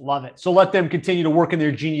 Love it. So let them continue to work in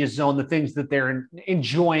their genius zone, the things that they're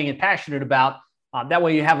enjoying and passionate about. That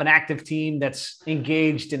way you have an active team that's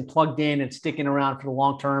engaged and plugged in and sticking around for the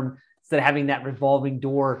long term instead of having that revolving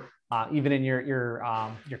door, even in your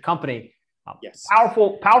company. Yes.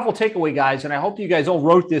 Powerful takeaway, guys. And I hope you guys all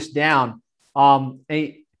wrote this down.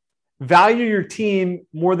 Value your team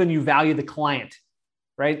more than you value the client,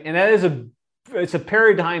 right? And that is it's a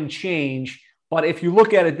paradigm change. But if you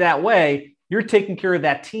look at it that way, you're taking care of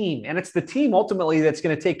that team. And it's the team ultimately that's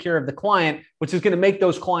going to take care of the client, which is going to make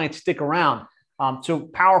those clients stick around. So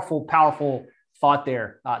powerful thought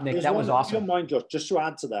there, Nick. That was awesome. If you don't mind, Josh, just to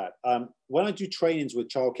add to that, when I do trainings with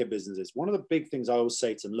childcare businesses, one of the big things I always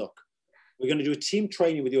say to them, look, we're going to do a team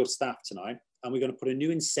training with your staff tonight, and we're going to put a new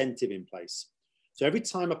incentive in place. So every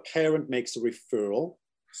time a parent makes a referral,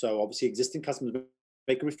 so obviously existing customers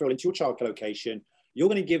make a referral into your childcare location, you're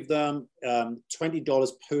going to give them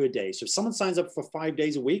 $20 per day. So if someone signs up for 5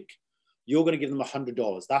 days a week, you're going to give them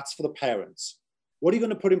 $100. That's for the parents. What are you going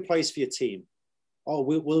to put in place for your team? Oh,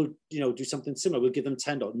 we'll do something similar. We'll give them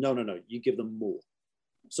 $10. No. You give them more.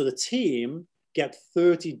 So the team get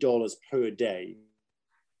 $30 per day.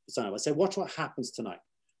 So I say, watch what happens tonight.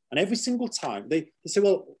 And every single time they say,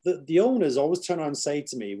 well, the owners always turn around and say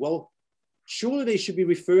to me, well, surely they should be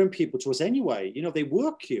referring people to us anyway. They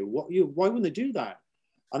work here. Why wouldn't they do that?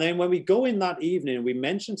 And then when we go in that evening and we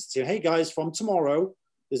mention to, hey guys, from tomorrow,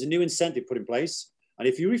 there's a new incentive put in place. And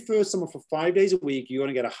if you refer someone for 5 days a week, you're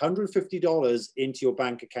going to get $150 into your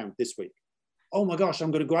bank account this week. Oh my gosh,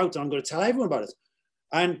 I'm going to go out and I'm going to tell everyone about it.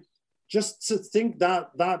 And just to think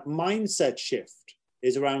that mindset shift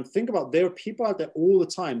is around, think about, there are people out there all the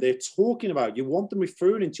time. They're talking about, you want them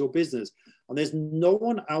referring into your business. And there's no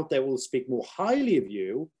one out there who will speak more highly of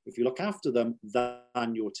you if you look after them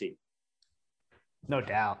than your team. No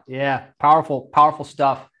doubt. Yeah. Powerful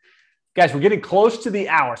stuff. Guys, we're getting close to the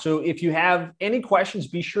hour. So if you have any questions,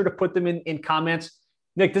 be sure to put them in comments.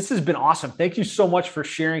 Nick, this has been awesome. Thank you so much for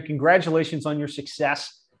sharing. Congratulations on your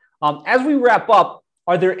success. As we wrap up,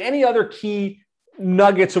 are there any other key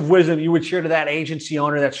nuggets of wisdom you would share to that agency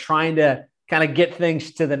owner that's trying to kind of get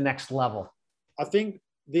things to the next level? I think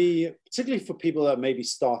particularly for people that may be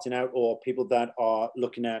starting out or people that are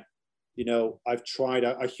looking at, I've tried,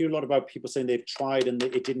 I hear a lot about people saying they've tried and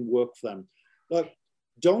it didn't work for them. Look,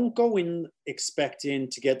 don't go in expecting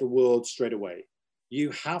to get the world straight away.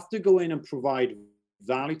 You have to go in and provide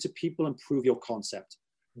value to people and prove your concept.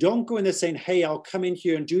 Don't go in there saying, hey, I'll come in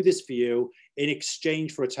here and do this for you in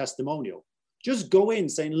exchange for a testimonial. Just go in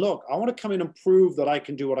saying, look, I want to come in and prove that I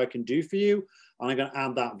can do what I can do for you, and I'm going to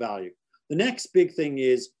add that value. The next big thing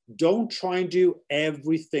is don't try and do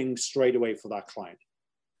everything straight away for that client.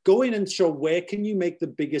 Go in and show where can you make the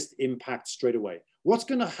biggest impact straight away. What's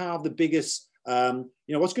going to have the biggest,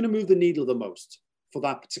 what's going to move the needle the most for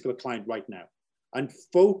that particular client right now? And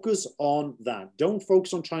focus on that. Don't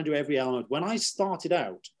focus on trying to do every element. When I started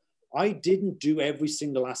out, I didn't do every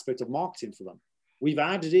single aspect of marketing for them. We've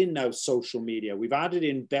added in now social media. We've added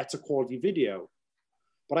in better quality video.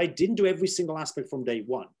 but I didn't do every single aspect from day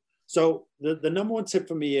one. So the number one tip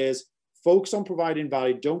for me is focus on providing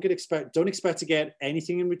value. Don't expect to get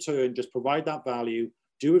anything in return. Just provide that value,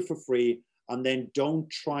 do it for free, and then don't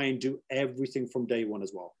try and do everything from day one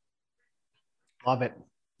as well. Love it.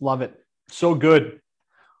 Love it. So good.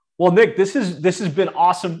 Well, Nick, this has been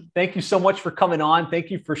awesome. Thank you so much for coming on. Thank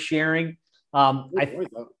you for sharing.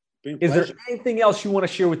 Is there anything else you want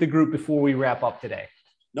to share with the group before we wrap up today?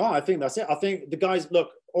 No, I think that's it. I think the guys, look,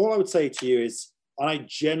 all I would say to you is, and I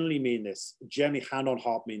genuinely mean this, genuinely hand on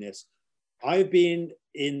heart mean this. I've been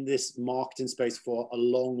in this marketing space for a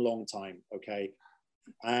long, long time, okay?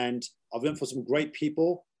 And I've been for some great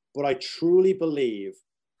people, but I truly believe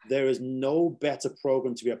there is no better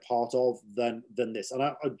program to be a part of than this. And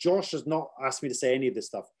Josh has not asked me to say any of this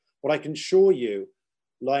stuff, but I can assure you,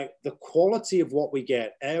 like the quality of what we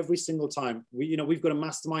get every single time. We've got a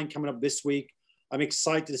mastermind coming up this week. I'm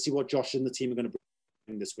excited to see what Josh and the team are going to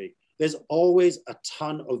bring this week. There's always a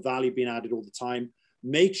ton of value being added all the time.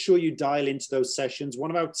 Make sure you dial into those sessions. One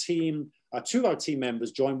of our team, two of our team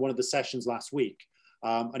members joined one of the sessions last week.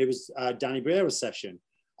 And it was Danny Briera's session.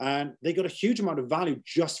 And they got a huge amount of value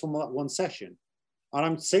just from that one session. And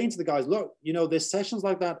I'm saying to the guys, look, there's sessions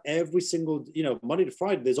like that every single, Monday to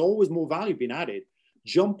Friday. There's always more value being added.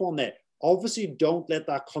 Jump on there. Obviously, don't let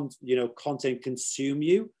that content consume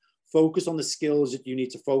you. Focus on the skills that you need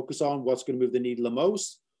to focus on, what's going to move the needle the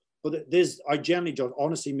most. But I generally, John,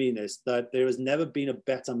 honestly mean this, that there has never been a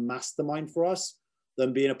better mastermind for us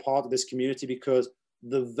than being a part of this community, because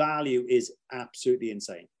the value is absolutely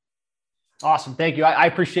insane. Awesome. Thank you. I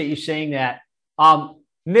appreciate you saying that.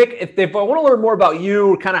 Nick, if I want to learn more about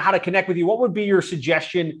you, kind of how to connect with you, what would be your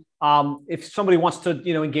suggestion if somebody wants to,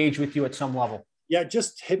 engage with you at some level? Yeah,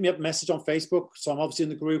 just hit me up, message on Facebook. So I'm obviously in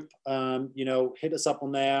the group. Hit us up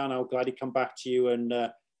on there, and I'll gladly come back to you and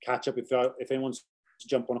catch up. If anyone wants to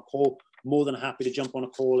jump on a call, more than happy to jump on a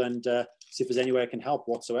call and see if there's any way I can help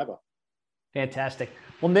whatsoever. Fantastic.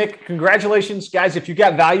 Well, Nick, congratulations, guys. If you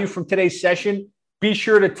got value from today's session, be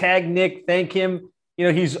sure to tag Nick, thank him.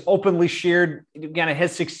 He's openly shared kind of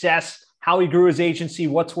his success, how he grew his agency,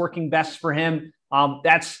 what's working best for him.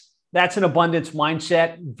 That's an abundance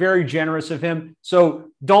mindset, very generous of him. So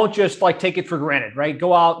don't just take it for granted, right?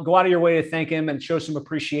 Go out of your way to thank him and show some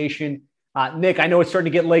appreciation. Nick, I know it's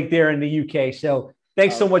starting to get late there in the UK. So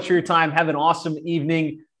thanks so much for your time. Have an awesome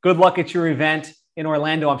evening. Good luck at your event in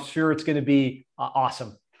Orlando. I'm sure it's going to be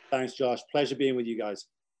awesome. Thanks, Josh. Pleasure being with you guys.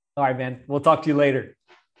 All right, man. We'll talk to you later.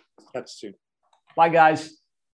 Catch you soon. Bye, guys.